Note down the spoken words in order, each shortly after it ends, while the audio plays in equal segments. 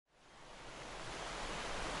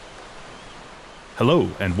Hello,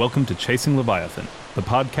 and welcome to Chasing Leviathan, the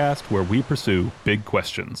podcast where we pursue big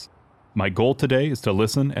questions. My goal today is to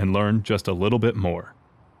listen and learn just a little bit more.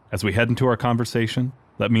 As we head into our conversation,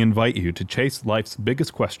 let me invite you to chase life's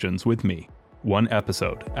biggest questions with me, one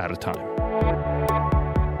episode at a time.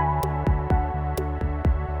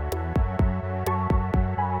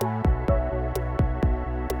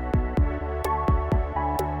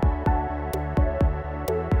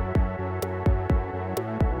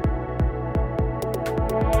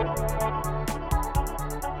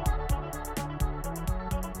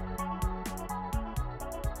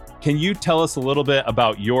 Can you tell us a little bit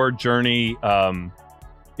about your journey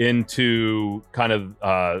into kind of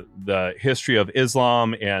the history of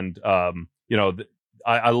Islam and,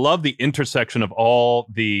 I love the intersection of all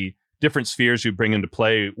the different spheres you bring into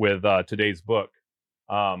play with today's book,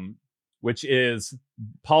 which is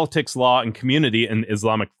politics, law, and community in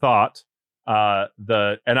Islamic thought. I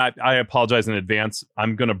apologize in advance.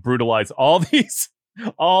 I'm going to brutalize all these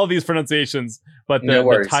pronunciations, but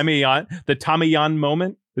the Tamiyan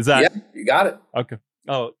moment. Is that? Yeah, you got it. Okay.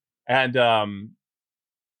 Oh, and can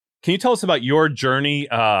you tell us about your journey?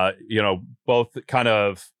 Both kind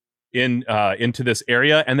of into this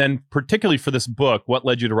area, and then particularly for this book, what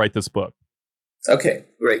led you to write this book? Okay,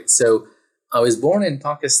 great. So I was born in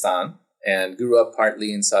Pakistan and grew up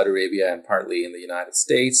partly in Saudi Arabia and partly in the United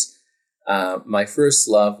States. My first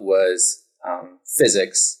love was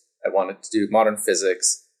physics. I wanted to do modern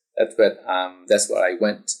physics. That's what I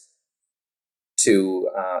went to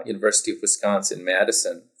University of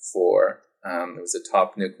Wisconsin-Madison for. It was a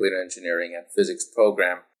top nuclear engineering and physics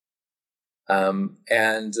program.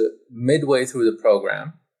 And midway through the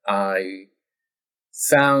program, I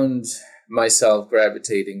found myself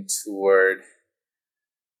gravitating toward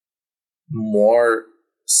more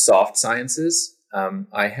soft sciences.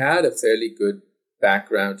 I had a fairly good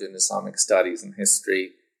background in Islamic studies and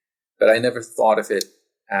history, but I never thought of it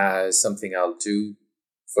as something I'll do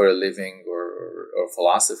for a living or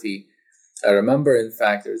philosophy. I remember, in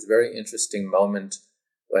fact, there's a very interesting moment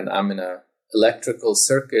when I'm in a electrical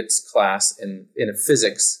circuits class in a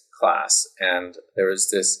physics class, and there is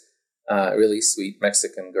this really sweet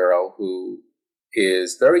Mexican girl who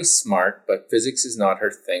is very smart, but physics is not her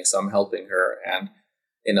thing. So I'm helping her and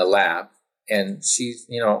in a lab, and she's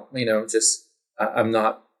I'm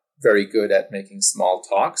not very good at making small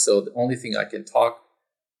talk, so the only thing I can talk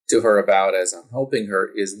to her about as I'm helping her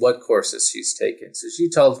is what courses she's taken. So she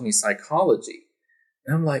tells me psychology.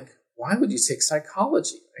 And I'm like, why would you take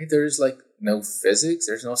psychology? Right? There's like no physics,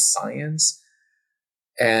 there's no science.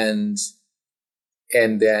 And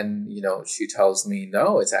then, she tells me,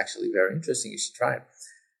 no, it's actually very interesting. You should try it.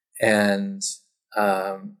 And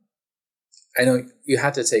I know you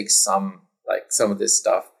had to take some of this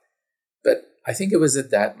stuff, but I think it was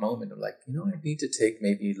at that moment of I need to take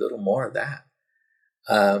maybe a little more of that.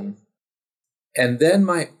 And then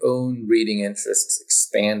my own reading interests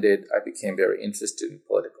expanded. I became very interested in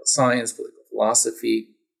political science, political philosophy,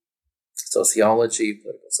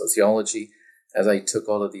 political sociology, as I took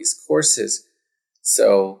all of these courses.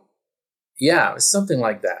 So, yeah, it was something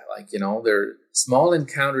like that. There are small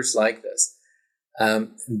encounters like this.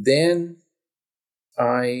 Then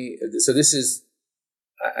this is,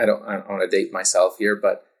 I don't want to date myself here,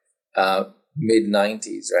 but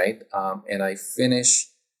mid-90s, right? And I finished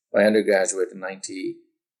my undergraduate in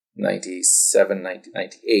 1997,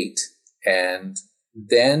 1998. And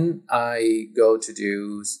then I go to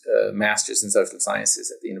do a master's in social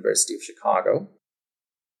sciences at the University of Chicago.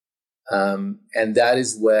 And that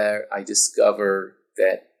is where I discover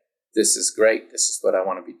that this is great. This is what I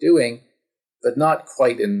want to be doing, but not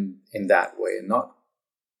quite in that way, and not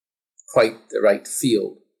quite the right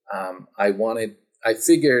field. I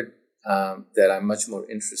figured that I'm much more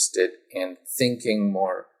interested in thinking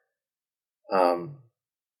more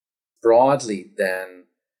broadly than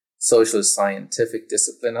social scientific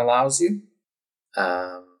discipline allows you.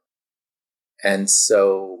 And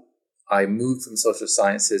so I moved from social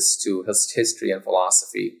sciences to history and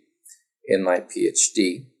philosophy in my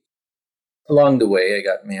PhD. Along the way, I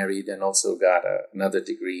got married and also got another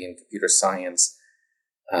degree in computer science,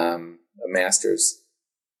 a master's,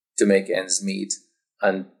 to make ends meet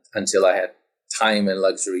until I had time and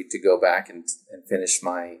luxury to go back and finish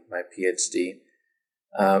my PhD.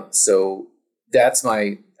 So that's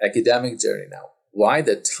my academic journey now. Why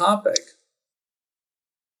the topic?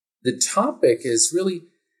 The topic is really,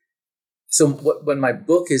 so what my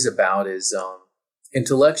book is about is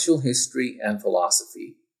intellectual history and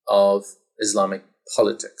philosophy of Islamic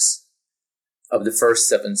politics of the first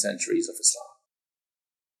 7 centuries of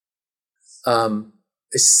Islam.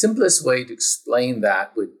 The simplest way to explain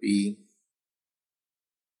that would be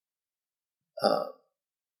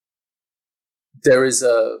there is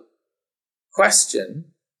a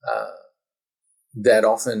question that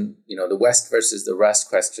often, the West versus the West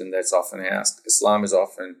question that's often asked. Islam is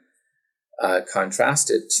often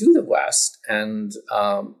contrasted to the West, and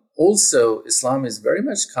also Islam is very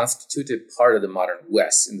much constituted part of the modern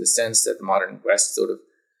West, in the sense that the modern West sort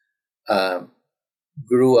of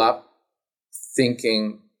grew up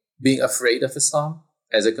being afraid of Islam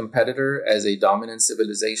as a competitor, as a dominant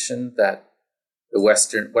civilization, that the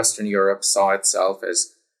Western Europe saw itself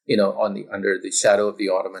as, under the shadow of the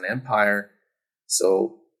Ottoman Empire.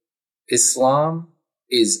 So Islam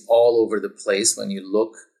is all over the place when you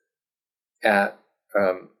look at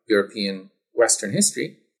European Western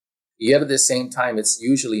history. Yet at the same time, it's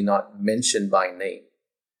usually not mentioned by name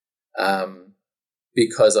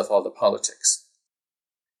because of all the politics.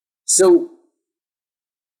 So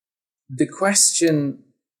the question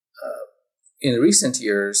in recent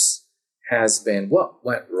years has been, what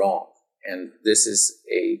went wrong? And this is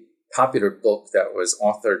a popular book that was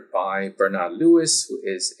authored by Bernard Lewis, who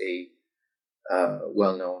is a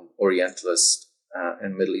well-known Orientalist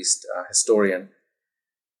and Middle East historian.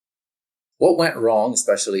 What went wrong,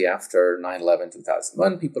 especially after 9/11,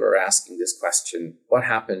 2001? People are asking this question: what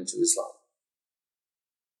happened to Islam?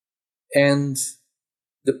 And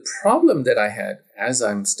the problem that I had as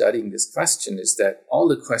I'm studying this question is that all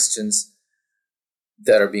the questions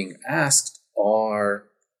that are being asked are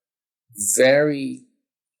very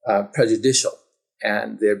prejudicial,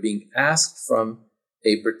 and they're being asked from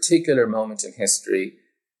a particular moment in history.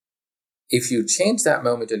 If you change that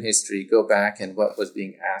moment in history, go back, and what was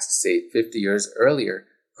being asked, say, 50 years earlier,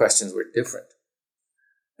 questions were different.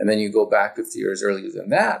 And then you go back 50 years earlier than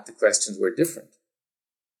that, the questions were different.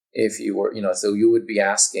 If you were, so you would be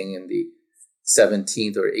asking in the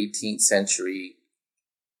 17th or 18th century,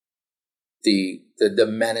 the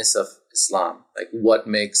menace of Islam, like what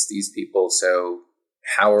makes these people so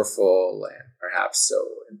powerful and perhaps so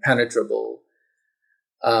impenetrable.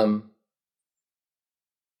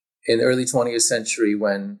 In the early 20th century,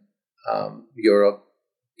 when Europe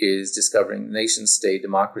is discovering nation state,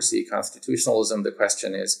 democracy, constitutionalism, the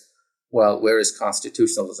question is, well, where is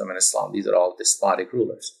constitutionalism and Islam? These are all despotic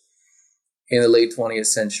rulers. In the late 20th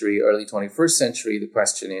century, early 21st century, the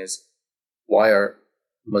question is, why are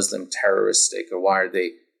Muslim terroristic, or why are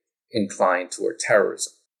they inclined toward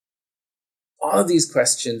terrorism? All of these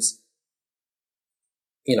questions,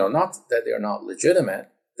 not that they're not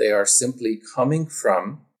legitimate, they are simply coming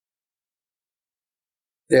from,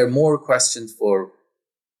 they're more questions for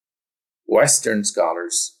Western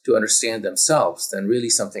scholars to understand themselves than really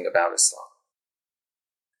something about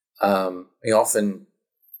Islam. We often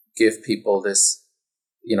give people this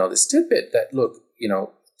tidbit that, look,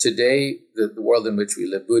 today, the world in which we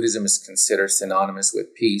live, Buddhism is considered synonymous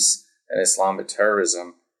with peace and Islam with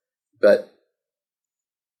terrorism. But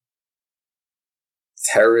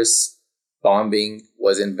terrorist bombing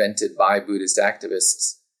was invented by Buddhist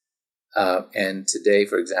activists. And today,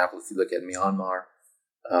 for example, if you look at Myanmar,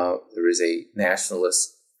 there is a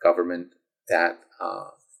nationalist government, that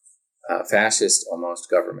fascist almost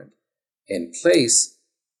government in place,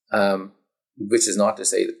 which is not to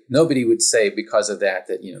say that nobody would say because of that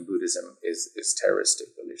Buddhism is terroristic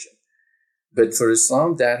religion. But for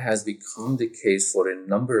Islam, that has become the case for a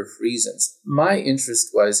number of reasons. My interest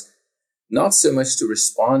was not so much to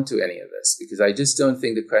respond to any of this, because I just don't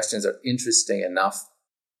think the questions are interesting enough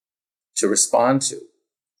to respond to,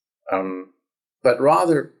 but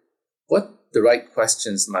rather what the right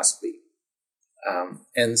questions must be.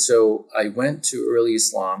 And so I went to early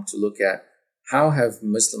Islam to look at how have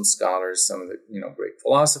Muslim scholars, some of the great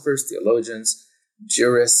philosophers, theologians,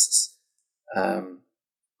 jurists,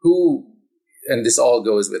 who, and this all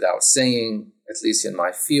goes without saying, at least in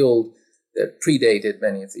my field, that predated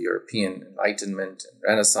many of the European Enlightenment and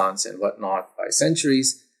Renaissance and whatnot by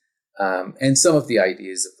centuries. And some of the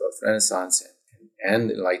ideas of both Renaissance and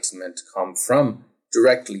Enlightenment come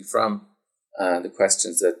directly from the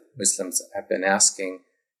questions that Muslims have been asking.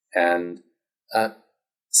 And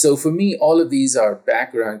so for me, all of these are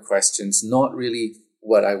background questions, not really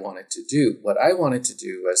what I wanted to do. What I wanted to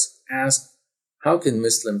do was ask, how can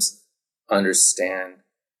Muslims understand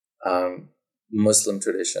Muslim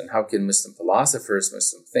tradition? How can Muslim philosophers,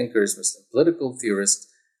 Muslim thinkers, Muslim political theorists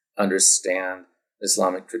understand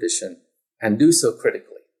Islamic tradition and do so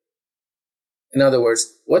critically? In other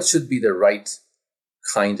words, what should be the right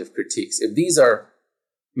kind of critiques? If these are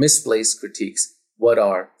misplaced critiques, what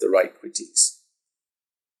are the right critiques?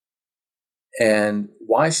 And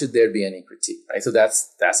why should there be any critique? Right? So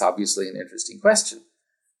that's obviously an interesting question.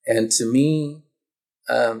 And to me,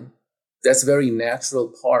 that's a very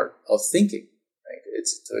natural part of thinking.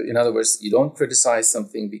 In other words, you don't criticize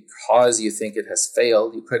something because you think it has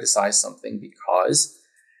failed. You criticize something because,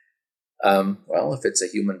 if it's a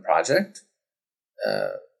human project,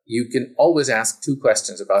 you can always ask two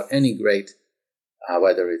questions about any great,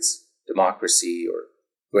 whether it's democracy or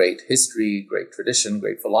great history, great tradition,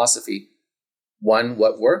 great philosophy. One,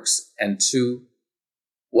 what works? And two,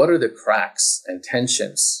 what are the cracks and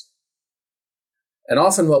tensions? And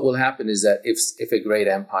often what will happen is that if a great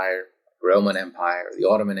empire, Roman Empire, the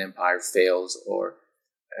Ottoman Empire fails, or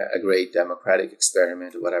a great democratic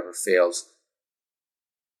experiment or whatever fails,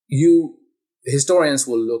 historians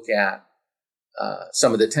will look at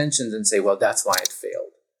some of the tensions and say, well, that's why it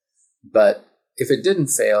failed. But if it didn't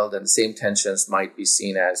fail, then the same tensions might be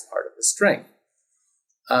seen as part of the strength.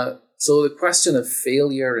 So the question of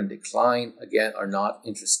failure and decline, again, are not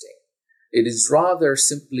interesting. It is rather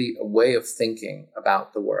simply a way of thinking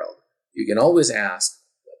about the world. You can always ask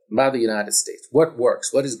about the United States. What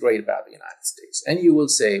works? What is great about the United States? And you will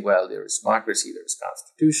say, well, there is democracy, there is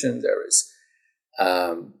constitution, there is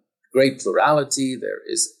great plurality, there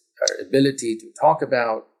is our ability to talk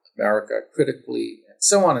about America critically, and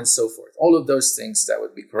so on and so forth. All of those things that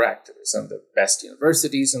would be correct. There are some of the best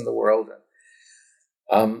universities in the world,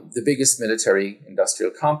 and the biggest military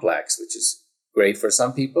industrial complex, which is great for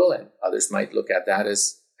some people, and others might look at that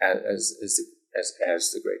as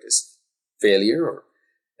the greatest failure.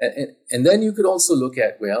 And then you could also look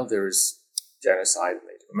at, well, there is genocide of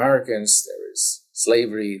Native Americans, there is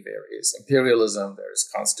slavery, there is imperialism, there is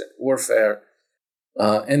constant warfare,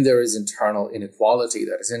 and there is internal inequality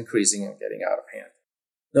that is increasing and getting out of hand.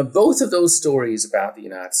 Now, both of those stories about the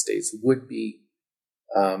United States would be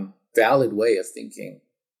valid way of thinking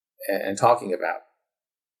and talking about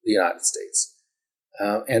the United States.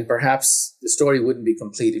 And perhaps the story wouldn't be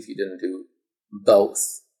complete if you didn't do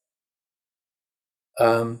both.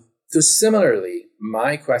 So similarly,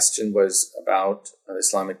 my question was about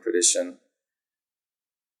Islamic tradition.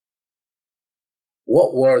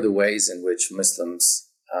 What were the ways in which Muslims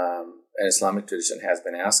and Islamic tradition has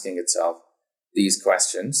been asking itself these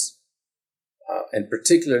questions, and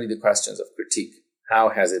particularly the questions of critique? How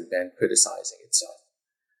has it been criticizing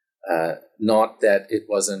itself? Not that it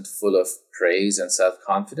wasn't full of praise and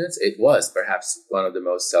self-confidence. It was perhaps one of the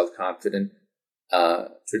most self-confident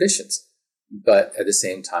traditions. But at the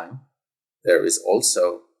same time, there is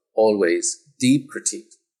also always deep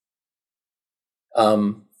critique.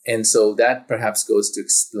 And so that perhaps goes to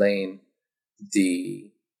explain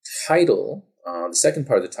the title, the second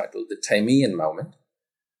part of the title, the Taymiyyah moment.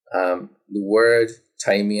 The word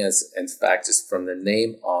Taymiyyah, in fact, is from the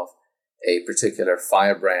name of a particular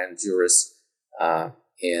firebrand jurist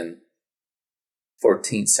in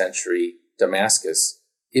 14th century Damascus,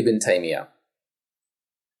 Ibn Taymiyyah,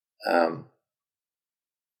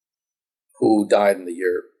 who died in the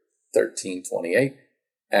year 1328.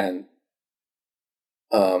 And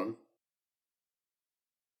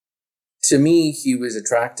to me, he was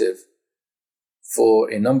attractive for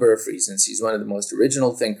a number of reasons. He's one of the most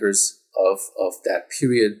original thinkers of that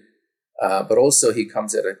period, but also he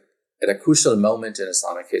comes at a crucial moment in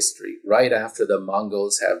Islamic history, right after the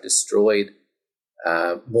Mongols have destroyed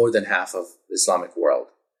more than half of the Islamic world.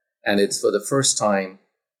 And it's for the first time,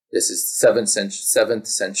 this is 7th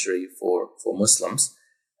century for Muslims,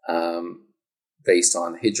 based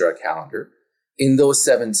on Hijra calendar. In those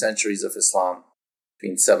 7 centuries of Islam,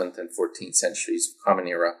 between 7th and 14th centuries of Common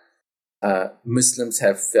Era, Muslims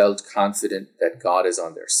have felt confident that God is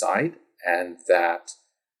on their side, and that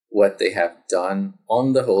what they have done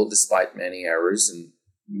on the whole, despite many errors and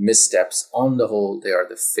missteps, on the whole, they are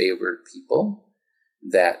the favored people,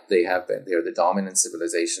 that they are the dominant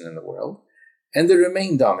civilization in the world, and they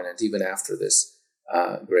remain dominant even after this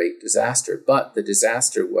great disaster. But the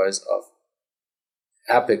disaster was of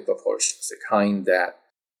epic proportions, the kind that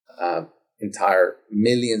entire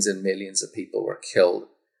millions and millions of people were killed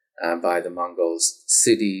by the Mongols.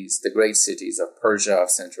 Cities, the great cities of Persia,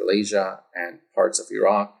 of Central Asia, and parts of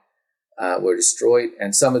Iraq were destroyed,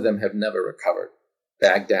 and some of them have never recovered.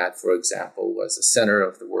 Baghdad, for example, was the center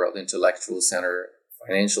of the world, intellectual center,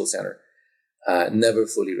 financial center, never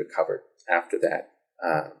fully recovered after that.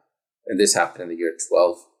 And this happened in the year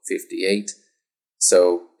 1258.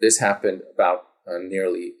 So this happened about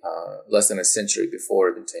nearly less than a century before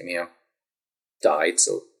Ibn Taymiyyah died.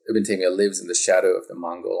 So Ibn Taymiyyah lives in the shadow of the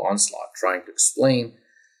Mongol onslaught, trying to explain,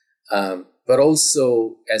 but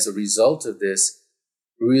also as a result of this,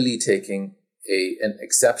 really taking an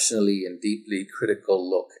exceptionally and deeply critical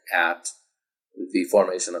look at the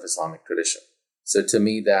formation of Islamic tradition. So to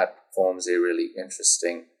me, that forms a really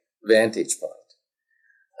interesting vantage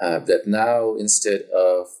point. That now, instead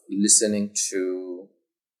of of listening to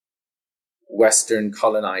Western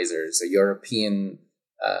colonizers, a European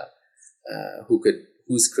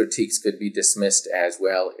whose critiques could be dismissed as,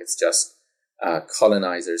 well, it's just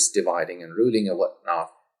colonizers dividing and ruling and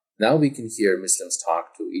whatnot. Now we can hear Muslims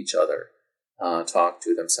talk to each other, talk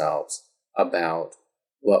to themselves about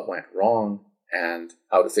what went wrong and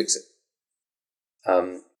how to fix it.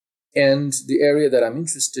 And the area that I'm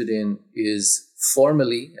interested in is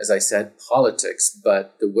formally, as I said, politics,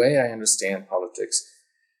 but the way I understand politics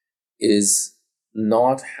is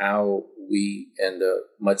not how we, in a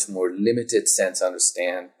much more limited sense,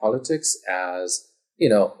 understand politics as,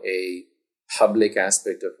 a public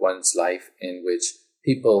aspect of one's life in which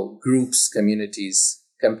people, groups, communities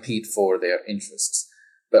compete for their interests.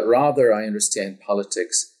 But rather, I understand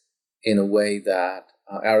politics in a way that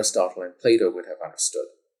Aristotle and Plato would have understood,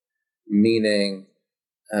 meaning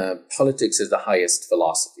politics is the highest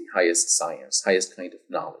philosophy, highest science, highest kind of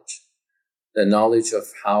knowledge. The knowledge of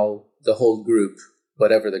how the whole group,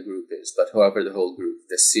 whatever the group is, but however the whole group,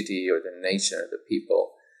 the city or the nation or the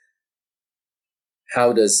people,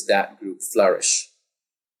 how does that group flourish,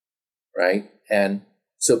 right? And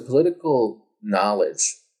so political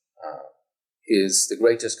knowledge is the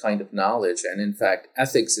greatest kind of knowledge. And in fact,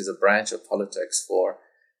 ethics is a branch of politics for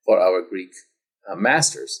our Greek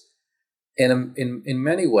masters. And in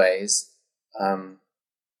many ways,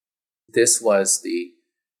 this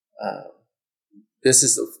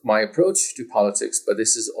is my approach to politics, but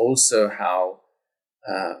this is also how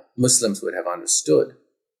Muslims would have understood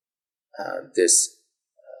this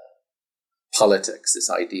politics, this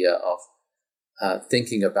idea of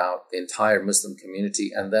thinking about the entire Muslim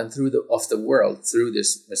community, and then of the world through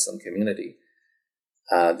this Muslim community,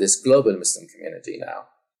 this global Muslim community now.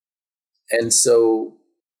 And so,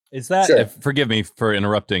 is that? Sure. Forgive me for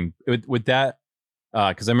interrupting. Would that?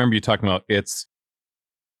 Because I remember you talking about it's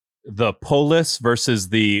the polis versus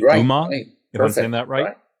the Ummah. Right. If I'm saying that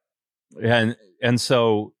right. And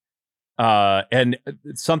so. And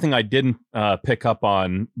something I didn't pick up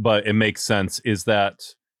on, but it makes sense, is that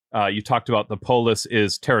you talked about the polis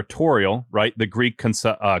is territorial, right? The Greek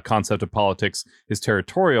concept of politics is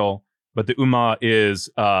territorial, but the Ummah is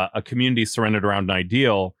a community surrendered around an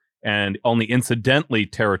ideal and only incidentally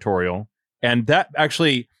territorial. And that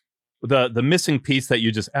actually, the missing piece that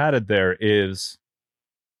you just added there is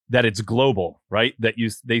that it's global, right? That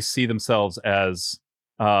they see themselves as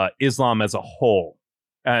Islam as a whole.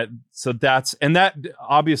 So that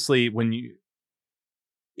obviously, when you,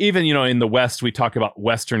 even, in the West, we talk about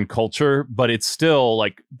Western culture, but it's still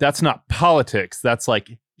like, that's not politics. That's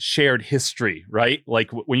like shared history, right?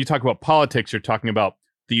 Like when you talk about politics, you're talking about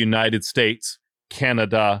the United States,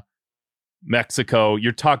 Canada, Mexico.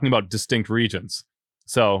 You're talking about distinct regions.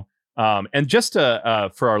 So, and just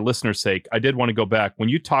for our listeners' sake, I did want to go back. When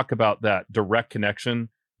you talk about that direct connection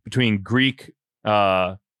between Greek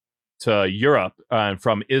to Europe,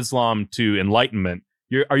 from Islam to Enlightenment,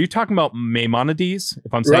 are you talking about Maimonides,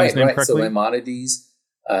 if I'm saying his name correctly? So Maimonides,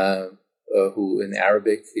 who in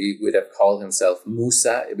Arabic, he would have called himself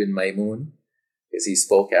Musa ibn Maimun, because he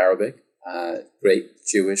spoke Arabic, great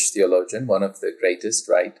Jewish theologian, one of the greatest,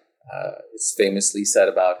 right? It's famously said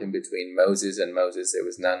about him, between Moses and Moses, there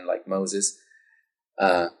was none like Moses,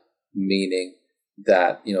 meaning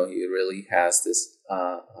that, he really has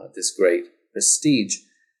this great prestige.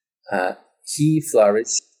 He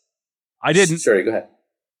flourished. I didn't. Sorry, go ahead.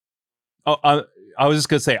 Oh, I was just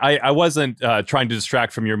going to say, I wasn't trying to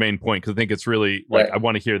distract from your main point, because I think it's really, like, right. I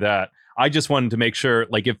want to hear that. I just wanted to make sure,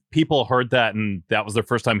 like, if people heard that and that was their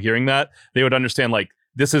first time hearing that, they would understand, like,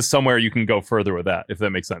 this is somewhere you can go further with that, if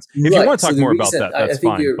that makes sense. If you want to talk more about that, that's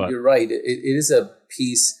fine. I think you're right. It is a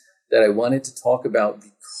piece that I wanted to talk about,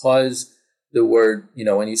 because the word,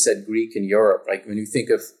 when you said Greek in Europe, like when you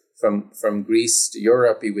think of from Greece to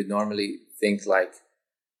Europe, you would normally think like,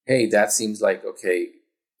 hey, that seems like, okay,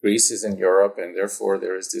 Greece is in Europe and therefore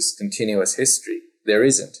there is this continuous history. There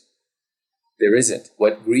isn't.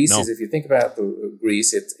 What Greece is, if you think about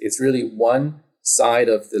Greece, it's really one side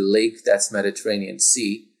of the lake that's Mediterranean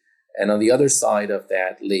Sea, and on the other side of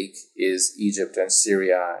that lake is Egypt and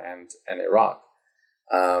Syria and Iraq,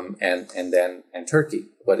 and Turkey,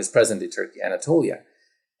 what is presently Turkey, Anatolia.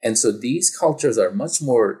 And so these cultures are much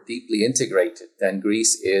more deeply integrated than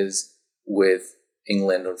Greece is with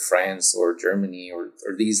England or France or Germany or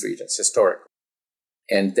these regions historically.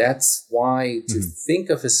 And that's why to think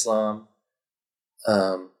of Islam,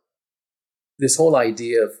 this whole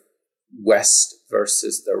idea of West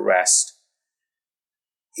versus the rest,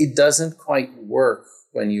 it doesn't quite work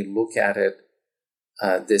when you look at it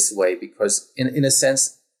this way, because in a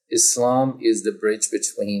sense, Islam is the bridge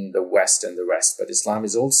between the West and the Rest, but Islam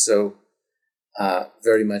is also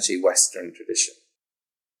very much a Western tradition.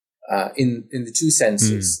 In the two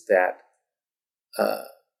senses that,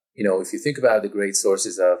 if you think about the great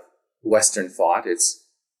sources of Western thought, it's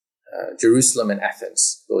Jerusalem and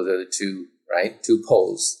Athens. Those are the two, right? Two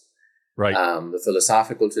poles. Right. The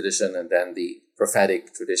philosophical tradition and then the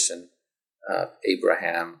prophetic tradition of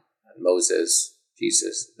Abraham, Moses,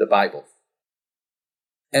 Jesus, the Bible.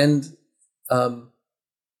 And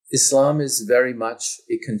Islam is very much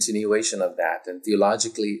a continuation of that. And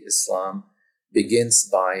theologically, Islam begins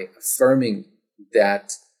by affirming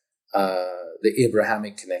that the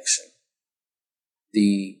Abrahamic connection.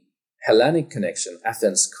 The Hellenic connection,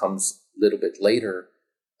 Athens, comes a little bit later.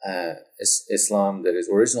 Islam, that is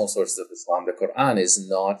original sources of Islam, the Quran, is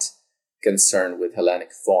not concerned with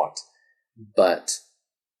Hellenic thought, but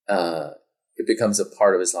it becomes a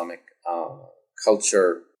part of Islamic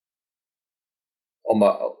culture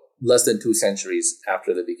less than 2 centuries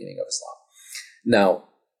after the beginning of Islam. Now,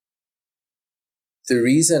 the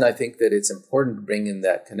reason I think that it's important to bring in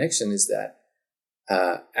that connection is that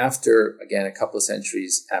after, again, a couple of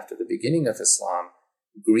centuries after the beginning of Islam,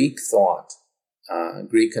 Greek thought,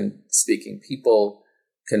 Greek-speaking people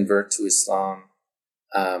convert to Islam.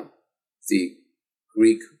 The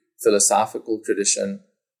Greek philosophical tradition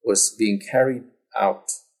was being carried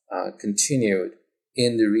out, continued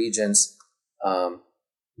in the regions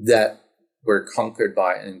that were conquered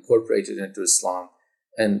by and incorporated into Islam.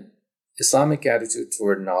 And Islamic attitude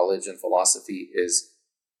toward knowledge and philosophy is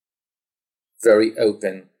very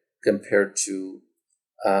open compared to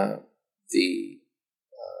the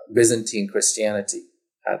Byzantine Christianity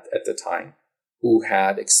at the time, who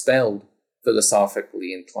had expelled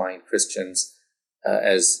philosophically inclined Christians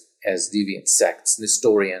as deviant sects,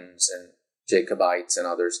 Nestorians and Jacobites and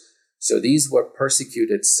others. So these were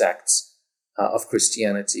persecuted sects of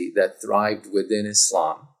Christianity that thrived within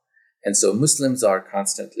Islam. And so Muslims are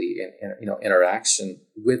constantly in interaction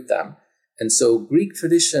with them. And so Greek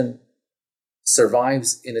tradition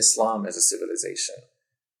survives in Islam as a civilization,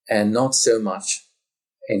 and not so much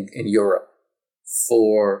in Europe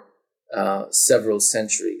for several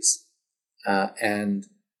centuries. And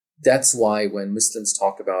that's why when Muslims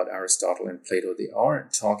talk about Aristotle and Plato, they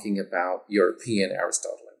aren't talking about European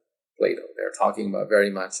Aristotle and Plato. They're talking about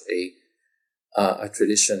very much a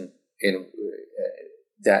tradition in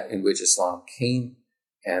which Islam came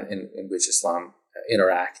and in which Islam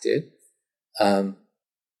interacted.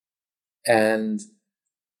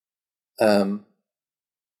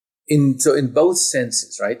 In both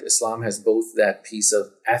senses, right, Islam has both that piece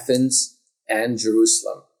of Athens and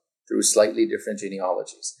Jerusalem through slightly different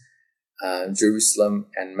genealogies. Jerusalem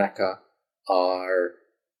and Mecca are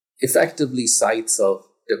effectively sites of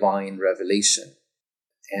divine revelation.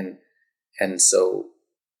 And so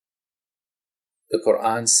the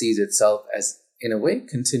Quran sees itself as, in a way,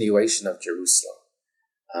 continuation of Jerusalem,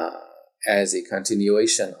 as a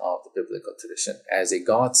continuation of the biblical tradition, as a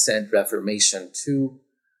God-sent reformation to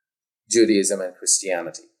Judaism and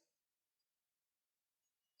Christianity.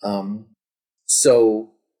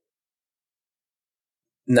 So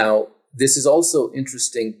now this is also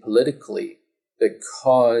interesting politically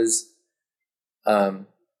because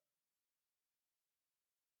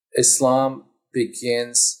Islam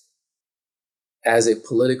begins as a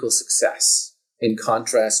political success in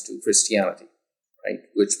contrast to Christianity, right?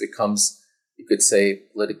 Which becomes, you could say,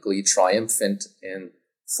 politically triumphant in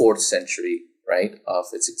 4th century, right, of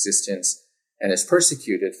its existence, and is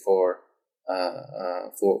persecuted for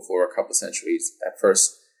a couple centuries at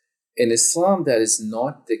first. In Islam, that is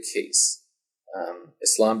not the case.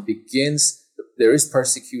 Islam begins, there is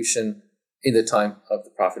persecution in the time of the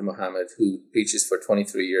Prophet Muhammad, who preaches for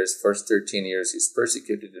 23 years. First 13 years, he's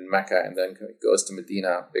persecuted in Mecca, and then goes to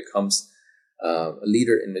Medina, becomes a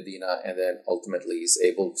leader in Medina, and then ultimately is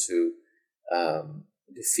able to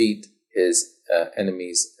defeat his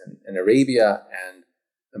enemies in Arabia. And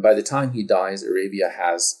by the time he dies, Arabia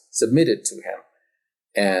has submitted to him.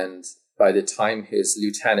 And by the time his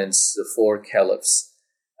lieutenants, the 4 caliphs,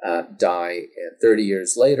 die 30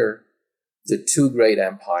 years later, the 2 great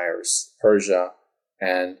empires, Persia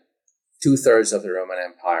and 2/3 of the Roman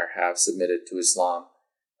Empire, have submitted to Islam.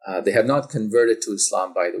 They have not converted to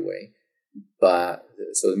Islam, by the way, but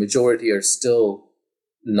so the majority are still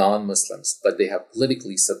non-Muslims, but they have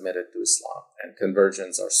politically submitted to Islam, and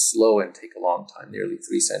conversions are slow and take a long time, nearly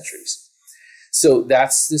 3 centuries. So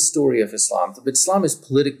that's the story of Islam. But Islam is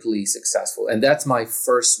politically successful, and that's my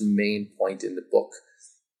first main point in the book,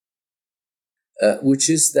 which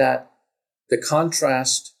is that the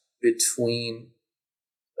contrast between,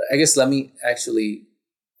 I guess, let me actually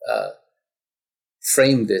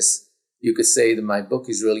frame this, you could say that my book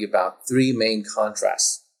is really about three main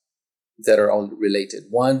contrasts that are all related.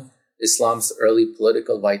 One, Islam's early Islam's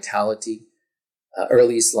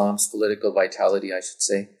political vitality, I should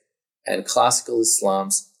say, and classical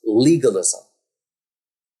Islam's legalism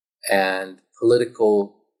and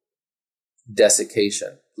political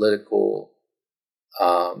desiccation, political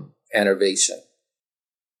enervation,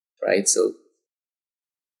 right? So,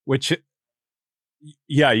 which,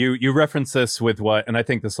 yeah, you reference this with what, and I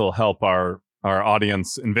think this will help our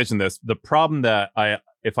audience envision this. The problem that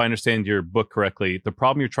if I understand your book correctly, the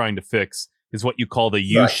problem you're trying to fix is what you call the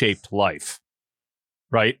U-shaped life,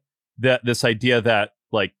 right? That this idea that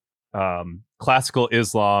like classical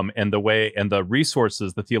Islam and the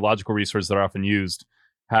resources, the theological resources that are often used,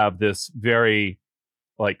 have this very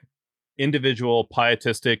like individual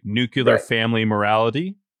pietistic nuclear family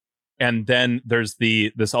morality. And then there's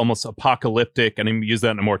this almost apocalyptic, and I use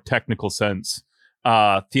that in a more technical sense,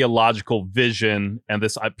 theological vision and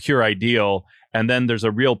this pure ideal. And then there's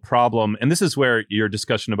a real problem. And this is where your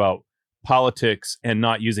discussion about politics and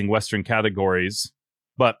not using Western categories,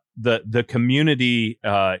 but the community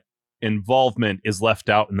involvement is left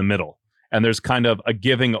out in the middle. And there's kind of a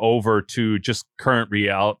giving over to just current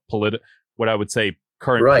what I would say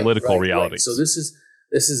current political realities. So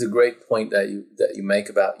this is a great point that you make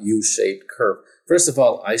about U-shaped curve. First of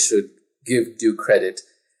all, I should give due credit.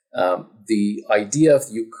 The idea of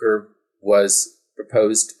U-curve was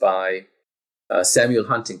proposed by Samuel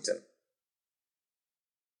Huntington,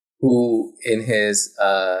 who in his,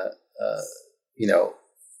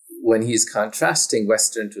 when he's contrasting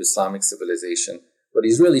Western to Islamic civilization, but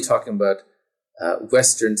he's really talking about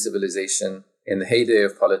Western civilization in the heyday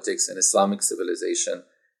of politics and Islamic civilization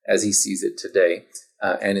as he sees it today,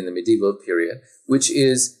 and in the medieval period, which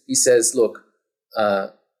is, he says, look,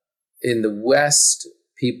 in the West,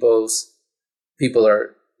 people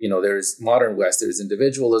are, there's modern West, there's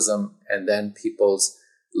individualism, and then people's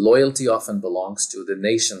loyalty often belongs to the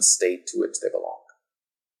nation state to which they belong,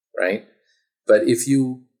 right? But if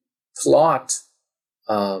you plot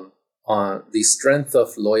on the strength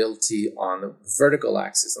of loyalty on the vertical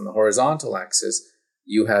axis, on the horizontal axis,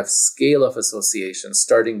 you have scale of association,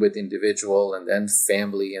 starting with individual and then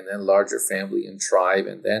family and then larger family and tribe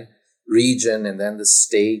and then region and then the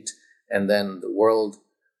state and then the world,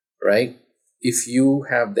 right? If you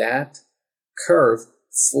have that curve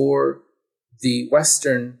for the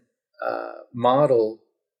Western model,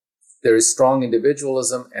 there is strong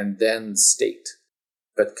individualism and then state,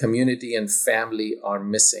 but community and family are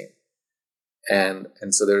missing. And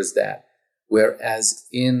so there's that. Whereas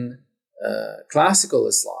in classical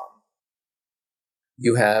Islam,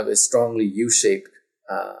 you have a strongly U-shaped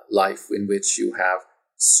life in which you have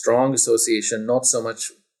strong association, not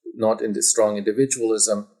in the strong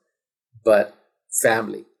individualism, but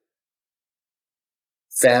family.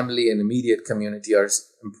 Family and immediate community are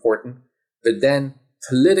important, but then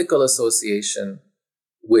political association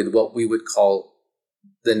with what we would call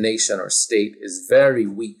the nation or state is very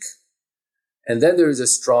weak. And then there is a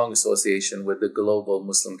strong association with the global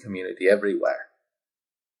Muslim community everywhere.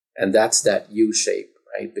 And that's that U-shape,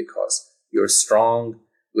 right? Because you're strong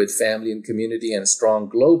with family and community and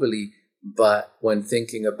strong globally, but when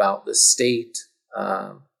thinking about the state,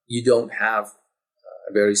 you don't have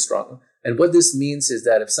a very strong. And what this means is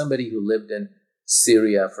that if somebody who lived in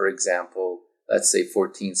Syria, for example, let's say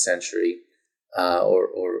 14th century,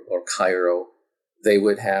 or Cairo, they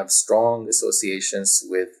would have strong associations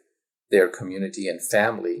with their community and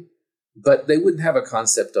family, but they wouldn't have a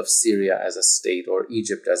concept of Syria as a state or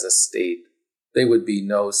Egypt as a state. They would be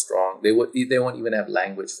they won't even have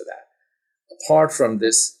language for that. Apart from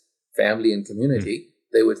this family and community,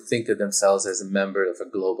 they would think of themselves as a member of a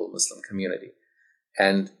global Muslim community.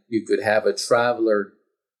 And you could have a traveler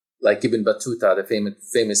like Ibn Battuta, the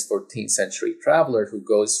famous 14th century traveler who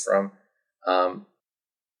goes from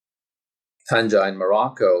Tanja in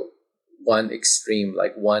Morocco, one extreme,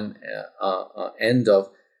 like one end of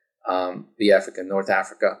North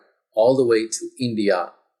Africa, all the way to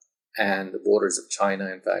India and the borders of China,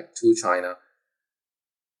 in fact, to China,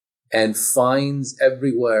 and finds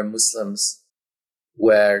everywhere Muslims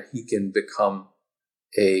where he can become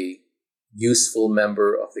a useful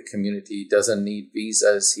member of the community, doesn't need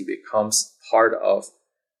visas, he becomes part of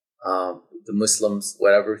the Muslims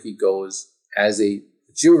wherever he goes. As a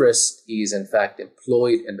jurist, he is in fact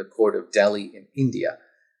employed in the court of Delhi in India,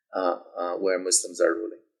 where Muslims are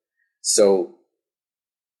ruling. So,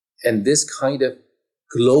 and this kind of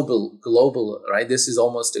global, right? This is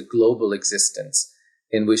almost a global existence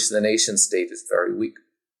in which the nation state is very weak.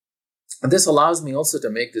 And this allows me also to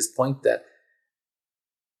make this point that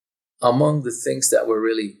among the things that were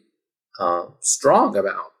really strong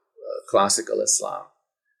about classical Islam,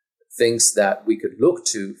 things that we could look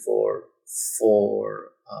to for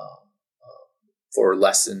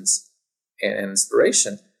lessons and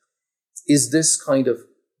inspiration, is this kind of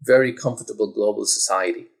very comfortable global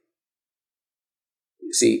society.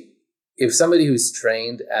 You see, if somebody who's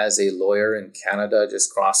trained as a lawyer in Canada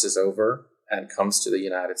just crosses over and comes to the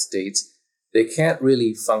United States, they can't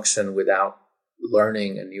really function without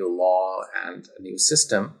learning a new law and a new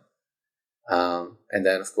system. And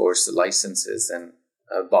then, of course, the licenses and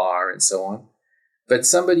a bar and so on. But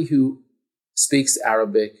somebody who speaks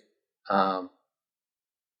Arabic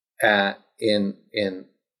in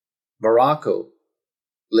Morocco,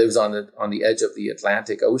 lives on the edge of the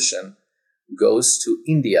Atlantic Ocean, goes to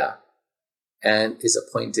India and is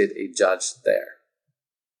appointed a judge there.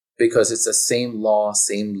 Because it's the same law,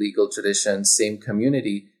 same legal tradition, same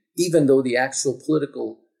community, even though the actual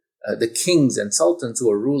political, the kings and sultans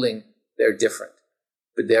who are ruling, they're different.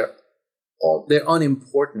 But they're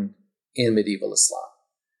unimportant in medieval Islam.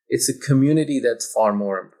 It's a community that's far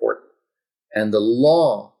more important. And the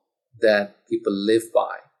law that people live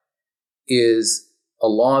by is a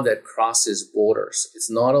law that crosses borders. It's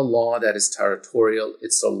not a law that is territorial.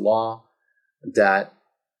 It's a law that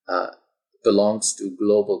belongs to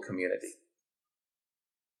global community.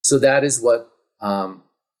 So that is what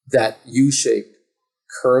that U-shaped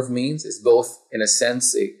curve means. It's both, in a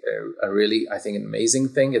sense, a really, I think, an amazing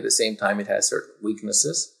thing. At the same time, it has certain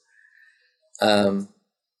weaknesses. Yeah.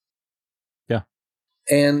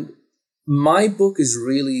 And my book is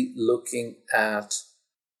really looking at,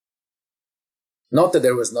 not that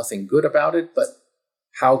there was nothing good about it, but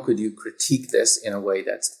how could you critique this in a way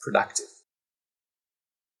that's productive?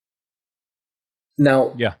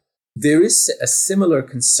 Now, there is a similar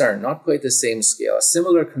concern, not quite the same scale, a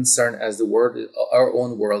similar concern as our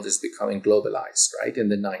own world is becoming globalized, right, in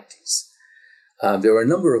the 90s. There were a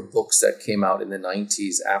number of books that came out in the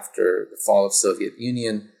 90s after the fall of Soviet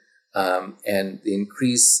Union and the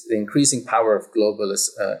increasing power of globalist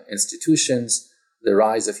institutions, the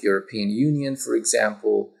rise of European Union, for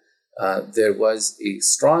example. There was a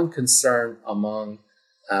strong concern among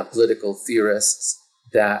political theorists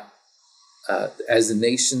that as the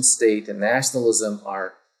nation state and nationalism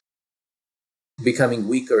are becoming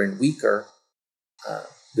weaker and weaker,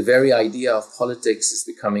 the very idea of politics is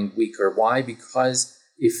becoming weaker. Why? Because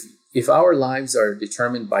if our lives are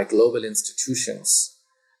determined by global institutions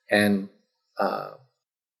and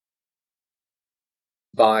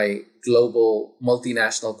by global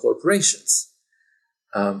multinational corporations,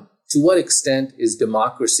 to what extent is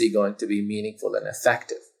democracy going to be meaningful and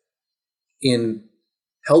effective in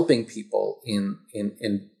helping people, in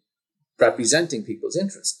representing people's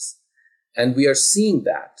interests? And we are seeing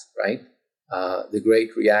that, right? The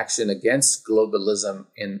great reaction against globalism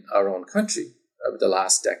in our own country over the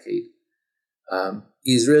last decade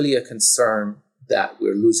is really a concern that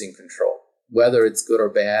we're losing control. Whether it's good or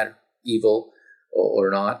bad, evil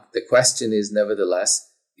or not, the question is, nevertheless,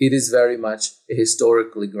 it is very much a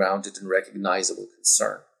historically grounded and recognizable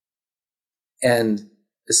concern. And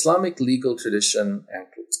Islamic legal tradition and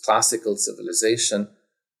classical civilization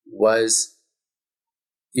was,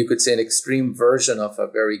 you could say, an extreme version of a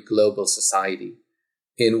very global society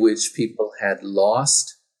in which people had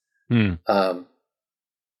lost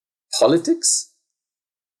politics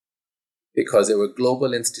because there were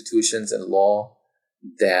global institutions and law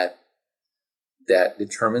that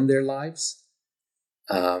determined their lives.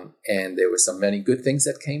 And there were many good things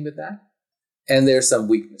that came with that. And there are some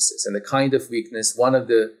weaknesses. And the kind of weakness, one of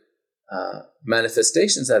the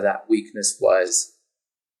manifestations of that weakness was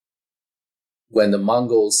when the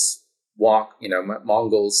Mongols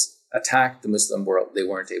attacked the Muslim world, they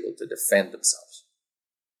weren't able to defend themselves.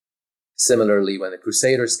 Similarly, when the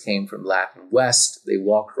Crusaders came from Latin West, they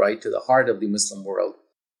walked right to the heart of the Muslim world,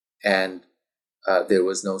 and there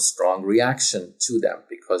was no strong reaction to them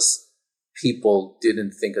because people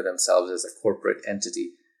didn't think of themselves as a corporate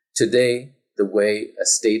entity. Today, the way a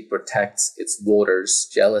state protects its borders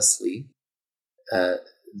jealously,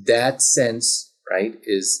 that sense, right,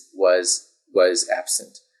 was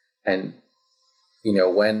absent. And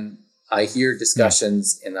when I hear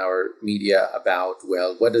discussions in our media about,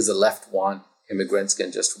 well, what does the left want? Immigrants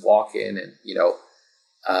can just walk in, and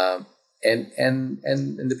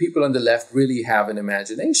and the people on the left really have an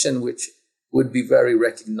imagination which would be very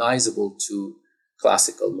recognizable to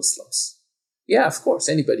classical Muslims. Yeah, of course,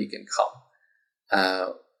 anybody can come.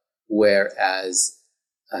 Whereas,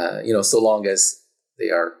 so long as they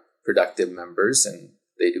are productive members and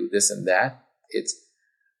they do this and that,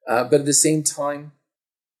 but at the same time,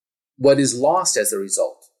 what is lost as a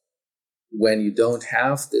result when you don't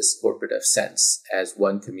have this corporative sense as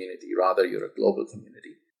one community, rather you're a global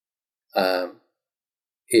community,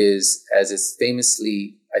 is, as is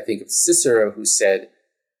famously, I think, of Cicero, who said,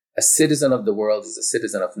 a citizen of the world is a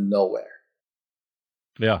citizen of nowhere.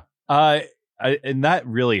 Yeah. And that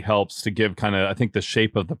really helps to give kind of, I think, the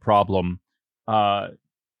shape of the problem.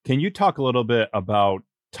 Can you talk a little bit about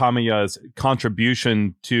Tamiya's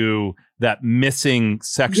contribution to that missing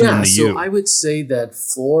section in the so U? I would say that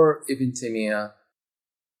for Ibn Taymiyyah,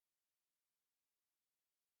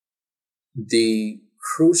 the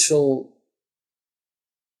crucial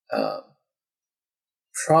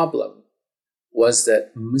problem was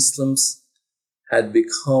that Muslims had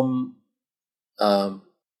become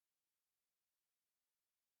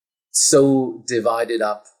so divided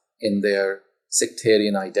up in their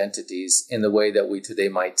sectarian identities in the way that we today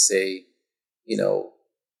might say,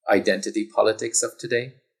 identity politics of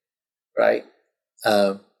today, right?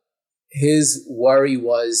 His worry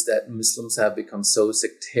was that Muslims have become so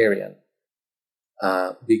sectarian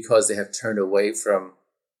because they have turned away from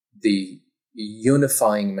the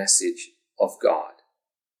unifying message of God.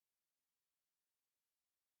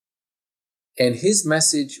 And his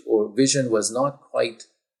message or vision was not quite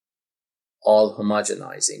all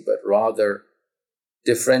homogenizing, but rather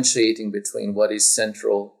differentiating between what is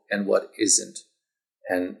central and what isn't.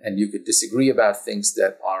 And you could disagree about things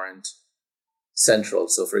that aren't central.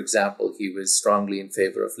 So, for example, he was strongly in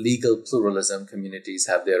favor of legal pluralism. Communities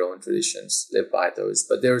have their own traditions, live by those.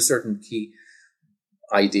 But there are certain key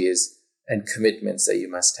ideas and commitments that you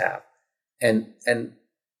must have. And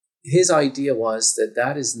his idea was that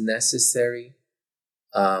that is necessary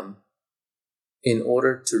in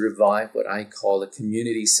order to revive what I call a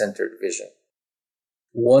community-centered vision.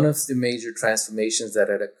 One of the major transformations that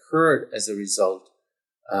had occurred as a result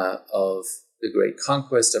of the great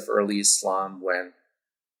conquest of early Islam, when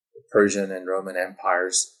the Persian and Roman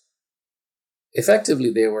empires, effectively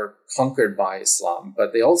they were conquered by Islam,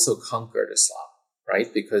 but they also conquered Islam,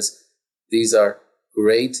 right? Because these are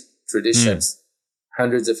great traditions,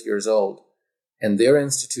 hundreds of years old, and their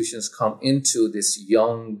institutions come into this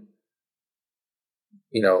young,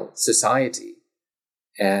 society.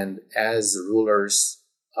 And as rulers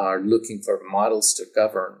are looking for models to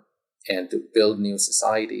govern and to build new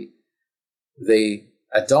society, they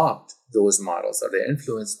adopt those models, or they're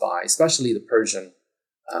influenced by, especially the Persian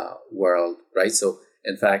world, right? So,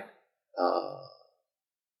 in fact,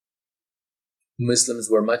 Muslims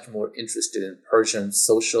were much more interested in Persian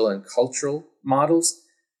social and cultural models.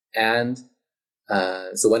 And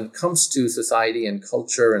so when it comes to society and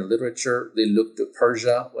culture and literature, they looked to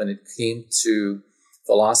Persia. When it came to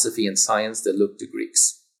philosophy and science, they looked to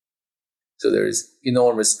Greeks. So there is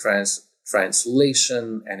enormous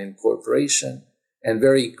translation and incorporation and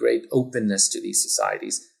very great openness to these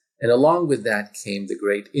societies. And along with that came the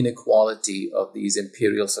great inequality of these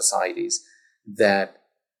imperial societies that,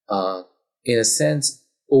 in a sense,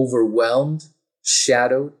 overwhelmed,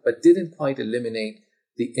 shadowed, but didn't quite eliminate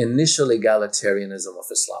the initial egalitarianism of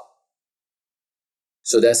Islam.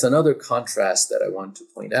 So that's another contrast that I want to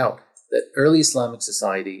point out, that early Islamic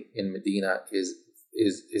society in Medina is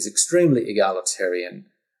extremely egalitarian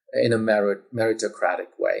in a meritocratic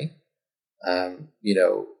way.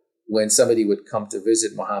 When somebody would come to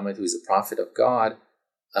visit Muhammad, who's a prophet of God,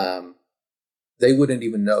 they wouldn't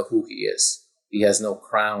even know who he is. He has no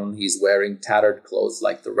crown. He's wearing tattered clothes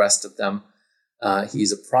like the rest of them.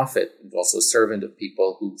 He's a prophet and also a servant of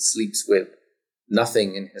people who sleeps with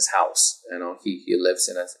nothing in his house. He lives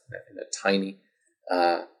in a tiny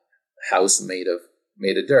house made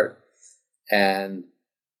of dirt, and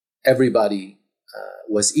everybody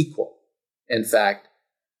was equal. In fact,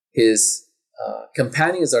 his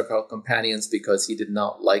companions are called companions because he did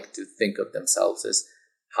not like to think of themselves as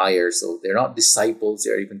higher. So they're not disciples;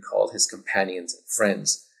 they're even called his companions and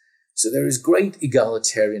friends. So there is great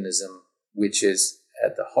egalitarianism, which is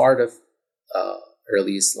at the heart of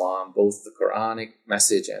early Islam, both the Quranic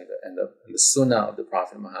message and the Sunnah of the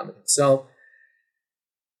Prophet Muhammad himself.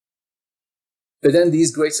 But then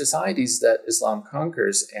these great societies that Islam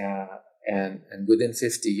conquers, and within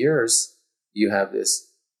 50 years, you have this,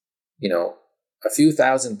 a few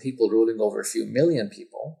thousand people ruling over a few million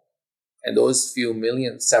people. And those few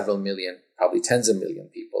million, several million, probably tens of million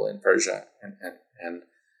people in Persia and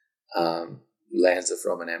lands of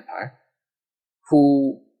Roman Empire,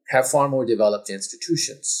 who have far more developed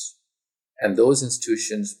institutions. And those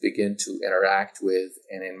institutions begin to interact with,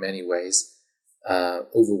 and in many ways,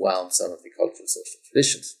 overwhelm some of the cultural social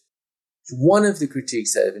traditions. One of the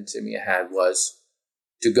critiques that Ibn Taymiyyah had was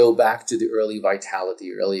to go back to the early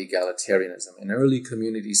vitality, early egalitarianism, an early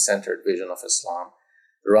community-centered vision of Islam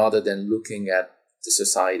rather than looking at the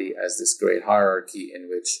society as this great hierarchy in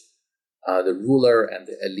which the ruler and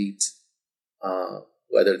the elite,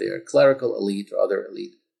 whether they are clerical elite or other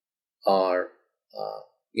elite, are,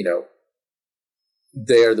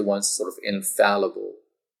 they're the ones sort of infallible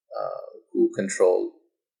who control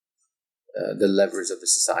the levers of the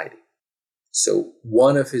society. So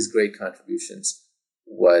one of his great contributions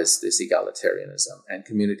was this egalitarianism and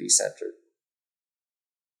community-centered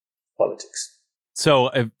politics. So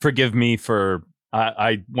forgive me for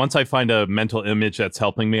I once I find a mental image that's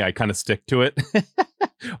helping me, I kind of stick to it.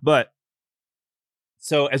 But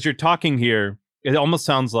so as you're talking here, it almost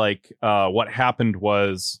sounds like what happened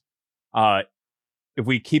was, if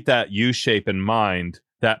we keep that U shape in mind,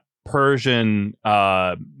 that Persian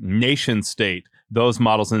nation state, those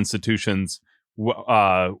models and institutions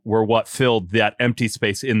were what filled that empty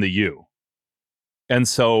space in the U. And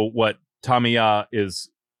so what Tamiya is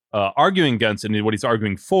arguing against, and what he's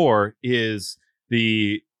arguing for, is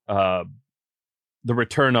the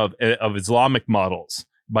return of Islamic models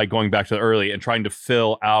by going back to the early and trying to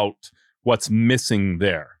fill out what's missing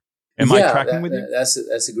there. Am I tracking with you?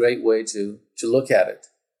 That's a great way to look at it.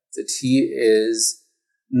 That he is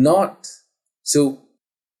not, so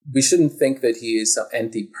we shouldn't think that he is some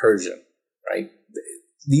anti-Persian, right?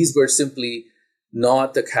 These were simply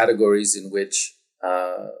not the categories in which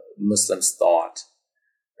Muslims thought,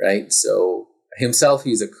 right? So himself,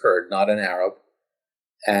 he's a Kurd, not an Arab.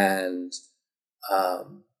 And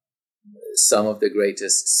some of the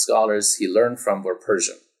greatest scholars he learned from were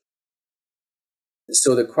Persian.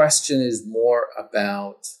 So the question is more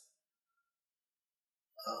about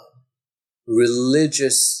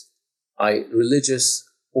religious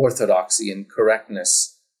orthodoxy and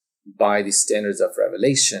correctness by the standards of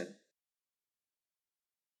revelation.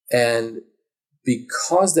 And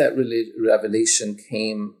because that revelation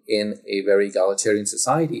came in a very egalitarian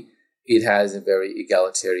society, it has a very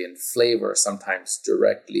egalitarian flavor, sometimes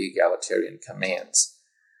directly egalitarian commands.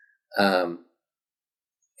 And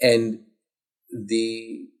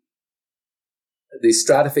the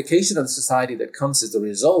stratification of the society that comes as a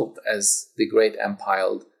result, as the great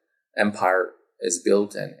empire is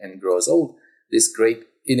built and grows old, these great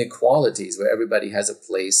inequalities where everybody has a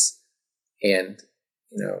place, and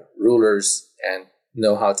rulers and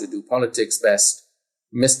know how to do politics best,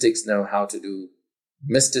 mystics know how to do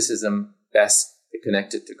mysticism best, they're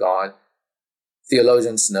connected to God,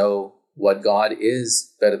 theologians know what God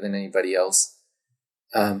is better than anybody else.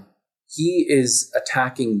 He is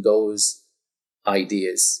attacking those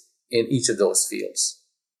ideas in each of those fields.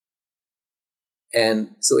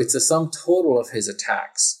 And so it's a sum total of his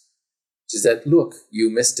attacks, which is that, look, you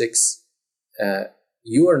mystics,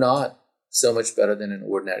 you are not so much better than an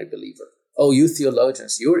ordinary believer. Oh, you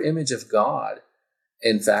theologians, your image of God,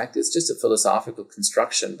 in fact, it's just a philosophical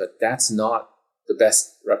construction, but that's not the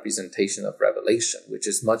best representation of revelation, which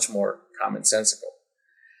is much more commonsensical.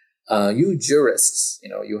 You jurists,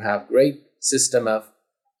 you have great system of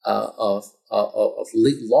law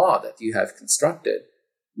that you have constructed,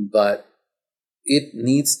 but it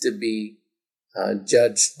needs to be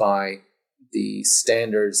judged by the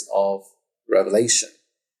standards of revelation.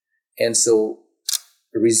 And so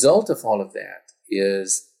the result of all of that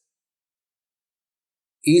is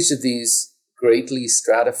each of these greatly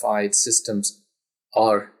stratified systems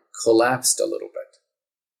are collapsed a little bit.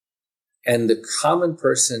 And the common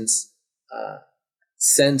person's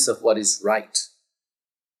sense of what is right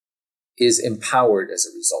is empowered as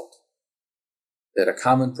a result. That a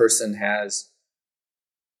common person has...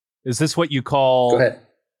 Is this what you call... Go ahead.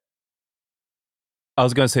 I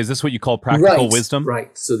was going to say, is this what you call practical wisdom?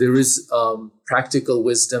 Right. So there is practical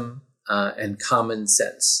wisdom and common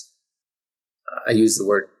sense. I use the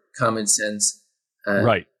word common sense.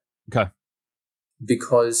 Right. Okay.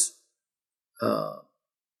 Because a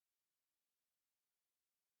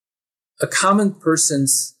common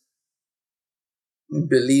person's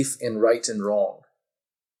belief in right and wrong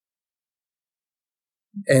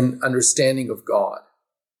and understanding of God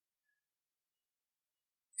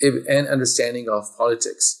and understanding of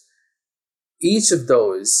politics, each of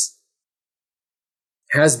those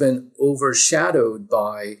has been overshadowed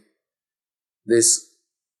by this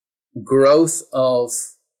growth of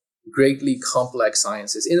greatly complex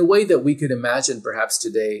sciences in a way that we could imagine perhaps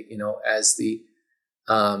today, as the,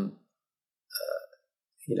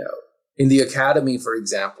 in the academy, for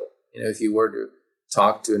example, if you were to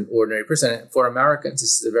talk to an ordinary person, for Americans,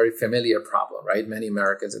 this is a very familiar problem, right? Many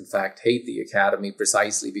Americans, in fact, hate the academy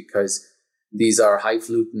precisely because these are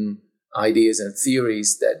highfalutin ideas and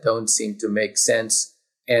theories that don't seem to make sense.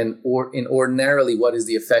 And ordinarily, what is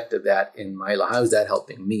the effect of that in my life? How is that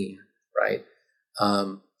helping me, right?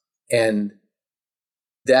 And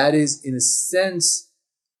that is, in a sense,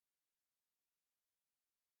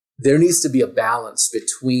 there needs to be a balance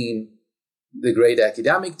between the great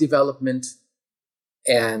academic development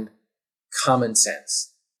and common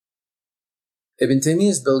sense. Ibn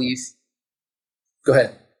Taymiyyah's belief. Go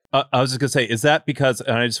ahead. I was just going to say, is that because,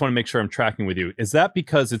 and I just want to make sure I'm tracking with you, is that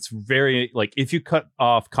because it's very, like, if you cut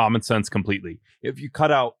off common sense completely, if you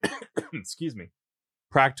cut out, excuse me,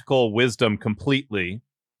 practical wisdom completely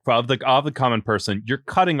of the common person, you're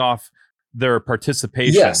cutting off their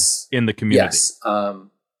participation in the community. Yes.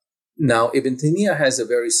 Now, Ibn Taymiyyah has a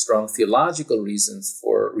very strong theological reason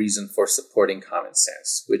for supporting common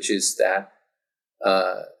sense, which is that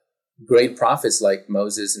great prophets like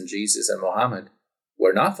Moses and Jesus and Muhammad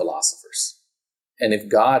were not philosophers. And if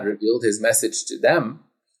God revealed his message to them,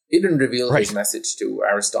 he didn't reveal his message to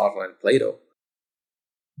Aristotle and Plato,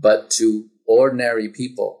 but to ordinary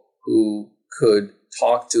people who could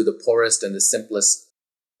talk to the poorest and the simplest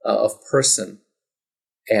of person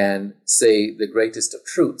and say the greatest of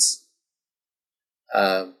truths.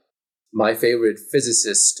 My favorite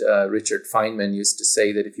physicist, Richard Feynman, used to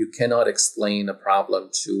say that if you cannot explain a problem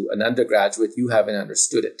to an undergraduate, you haven't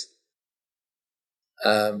understood it.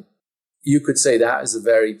 You could say that is a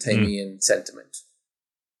very Taymiyyan sentiment.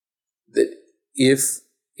 That if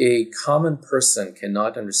a common person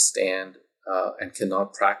cannot understand and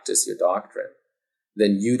cannot practice your doctrine,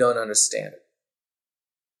 then you don't understand it.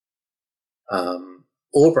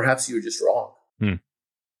 Or perhaps you're just wrong.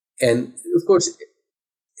 And of course,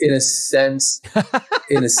 in a sense,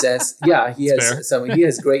 yeah, he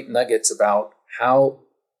has great nuggets about how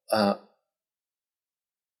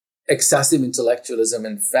excessive intellectualism,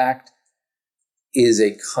 in fact, is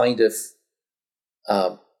a kind of,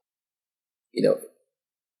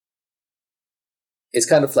 it's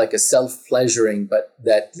kind of like a self-pleasuring, but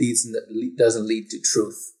that doesn't lead to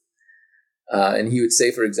truth. And he would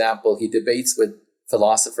say, for example, he debates with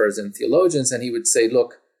philosophers and theologians, and he would say,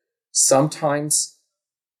 look, sometimes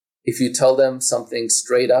if you tell them something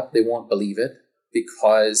straight up, they won't believe it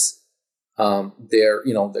because they're,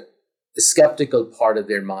 the skeptical part of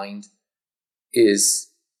their mind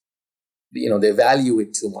is, they value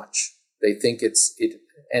it too much. They think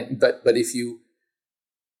but if you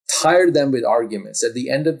tire them with arguments, at the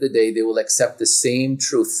end of the day, they will accept the same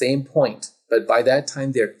truth, same point. But by that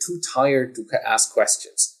time, they're too tired to ask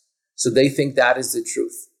questions. So they think that is the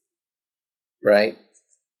truth, right?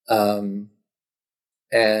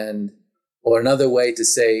 Or another way to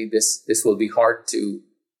say this will be hard to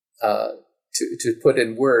put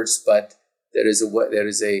in words, but there is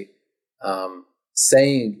a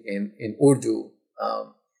saying in Urdu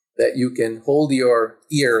that you can hold your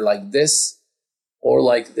ear like this or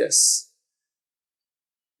like this.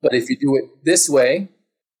 But if you do it this way,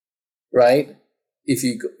 right? If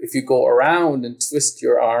you go around and twist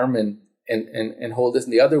your arm and hold it in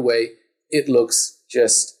the other way, it looks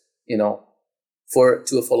just,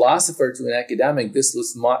 to a philosopher, to an academic, this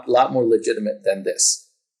looks a lot more legitimate than this.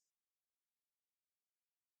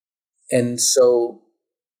 And so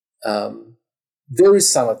there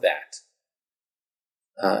is some of that,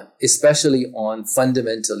 especially on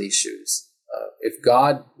fundamental issues. If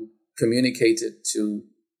God communicated to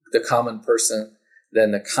the common person, then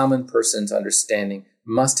the common person's understanding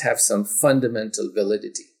must have some fundamental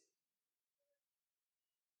validity.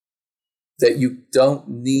 That you don't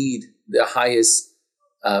need the highest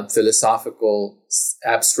philosophical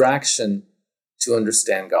abstraction to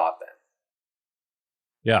understand God then.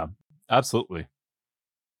 Yeah, absolutely.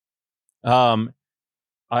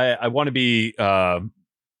 I want to be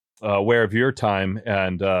aware of your time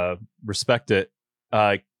and respect it.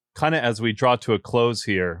 Kind of as we draw to a close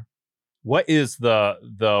here, what is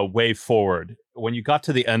the way forward? When you got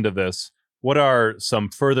to the end of this, what are some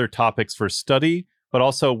further topics for study? But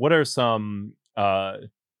also, what are some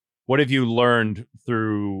what have you learned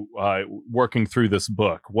through working through this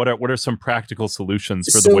book? What are some practical solutions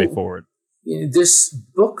for the way forward? This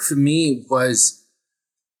book for me was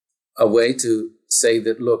a way to say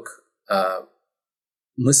that, look,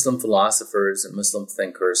 Muslim philosophers and Muslim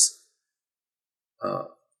thinkers,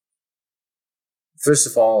 first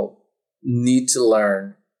of all, need to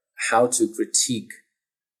learn how to critique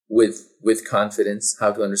with confidence,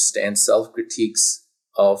 how to understand self-critiques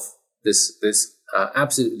of this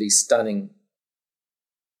absolutely stunning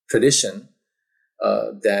tradition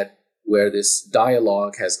where this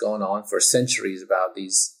dialogue has gone on for centuries about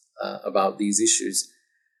these issues,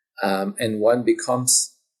 and one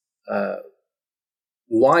becomes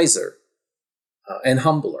wiser and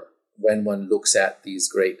humbler when one looks at these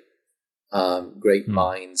great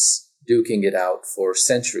minds duking it out for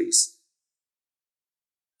centuries.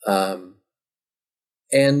 And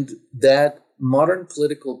that modern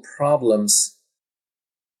political problems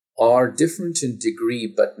are different in degree,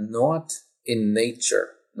 but not in nature,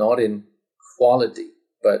 not in quality,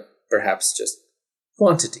 but perhaps just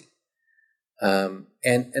quantity. And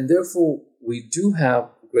therefore, we do have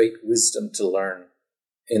great wisdom to learn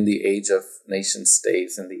in the age of nation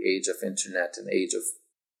states, in the age of internet, and age of,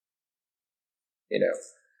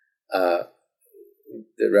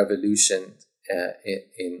 the revolution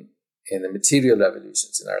in the material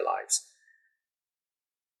revolutions in our lives.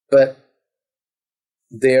 But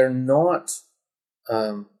they're not,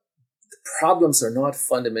 the problems are not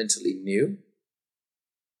fundamentally new.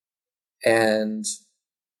 And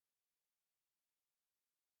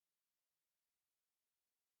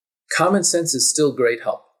common sense is still great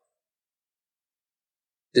help.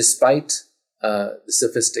 Despite the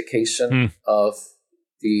sophistication of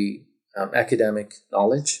the academic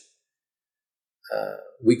knowledge,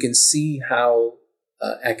 we can see how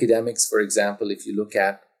academics, for example, if you look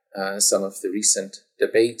at some of the recent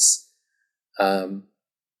debates and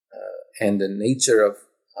the nature of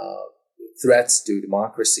threats to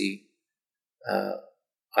democracy,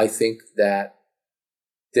 I think that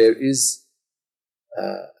there is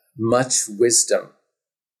much wisdom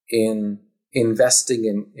in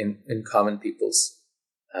investing in common people's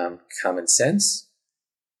common sense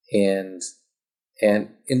and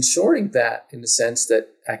ensuring that, in the sense that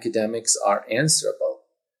academics are answerable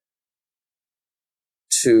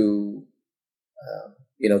to,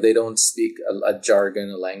 they don't speak a jargon,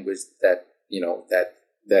 a language that,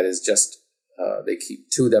 that is just, they keep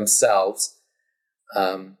to themselves.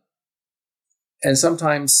 And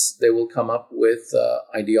sometimes they will come up with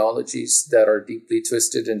ideologies that are deeply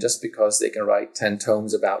twisted, and just because they can write 10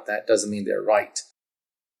 tomes about that doesn't mean they're right.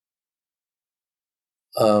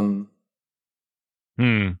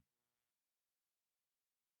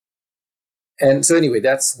 And so anyway,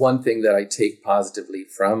 that's one thing that I take positively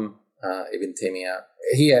from Ibn Taymiyyah.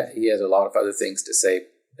 He has a lot of other things to say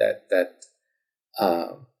that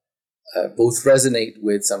both resonate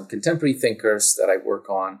with some contemporary thinkers that I work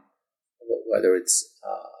on, whether it's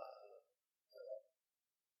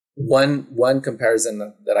one comparison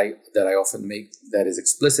that I often make that is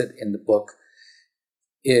explicit in the book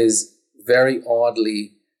is very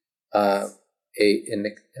oddly a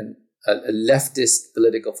leftist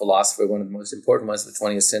political philosopher, one of the most important ones of the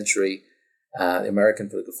 20th century, the American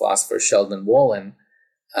political philosopher Sheldon Wallen,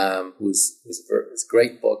 who's a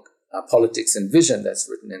great book, Politics and Vision, that's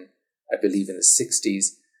written in, I believe, in the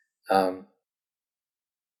 60s,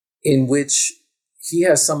 in which he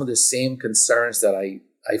has some of the same concerns that I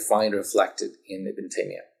find reflected in Ibn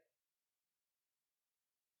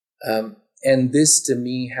Taymiyyah. And this, to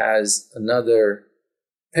me, has another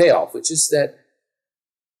payoff, which is that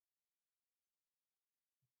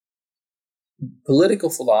political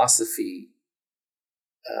philosophy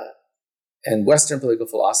and Western political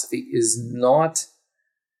philosophy is not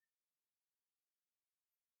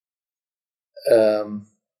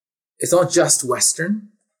it's not just Western.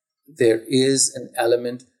 There is an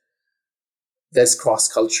element that's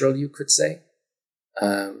cross-cultural, you could say.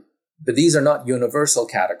 But these are not universal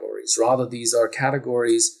categories. Rather, these are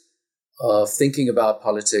categories of thinking about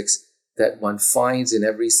politics that one finds in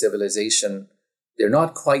every civilization. They're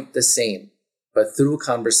not quite the same, but through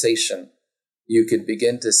conversation, you can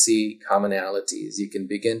begin to see commonalities. You can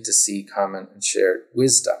begin to see common and shared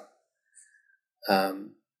wisdom.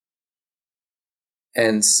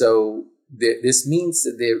 And so this means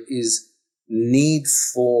that there is need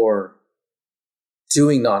for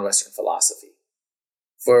doing non-Western philosophy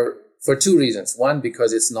for two reasons. One,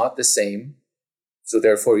 because it's not the same, so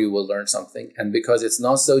therefore you will learn something. And because it's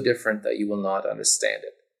not so different that you will not understand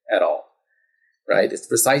it at all, right? It's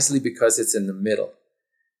precisely because it's in the middle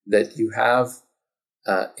that you have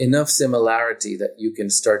enough similarity that you can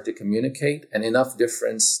start to communicate, and enough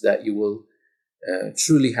difference that you will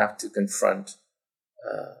truly have to confront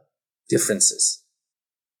differences.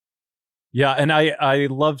 Yeah, and I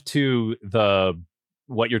love too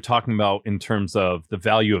what you're talking about in terms of the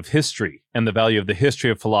value of history and the value of the history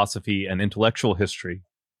of philosophy and intellectual history,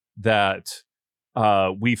 that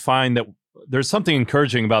we find that there's something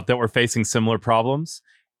encouraging about that we're facing similar problems,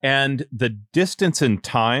 and the distance in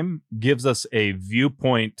time gives us a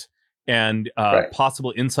viewpoint and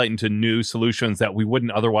possible insight into new solutions that we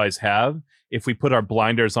wouldn't otherwise have if we put our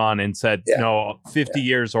blinders on and said, 50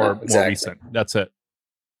 years or more recent. That's it.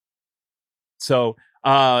 So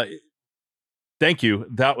thank you.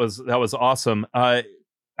 That was awesome.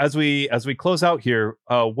 As we close out here,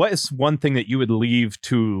 what is one thing that you would leave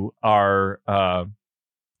to our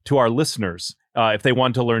listeners if they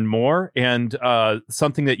want to learn more, and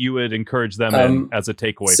something that you would encourage them in as a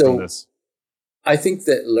takeaway from this? I think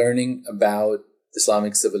that learning about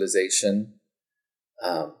Islamic civilization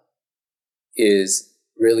is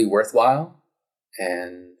really worthwhile,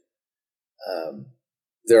 and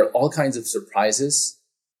there are all kinds of surprises,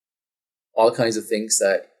 all kinds of things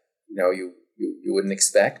that you wouldn't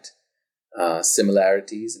expect,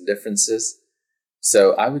 similarities and differences.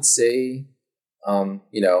 So I would say,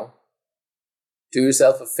 do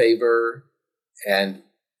yourself a favor and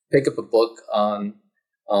pick up a book on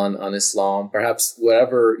Islam, perhaps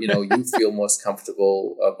whatever you feel most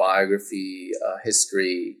comfortable, a biography,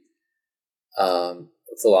 history, a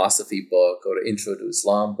philosophy book, or an Intro to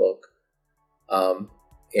Islam book,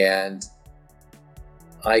 and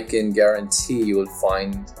I can guarantee you will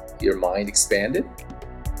find your mind expanded,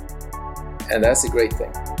 and that's a great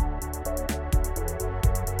thing.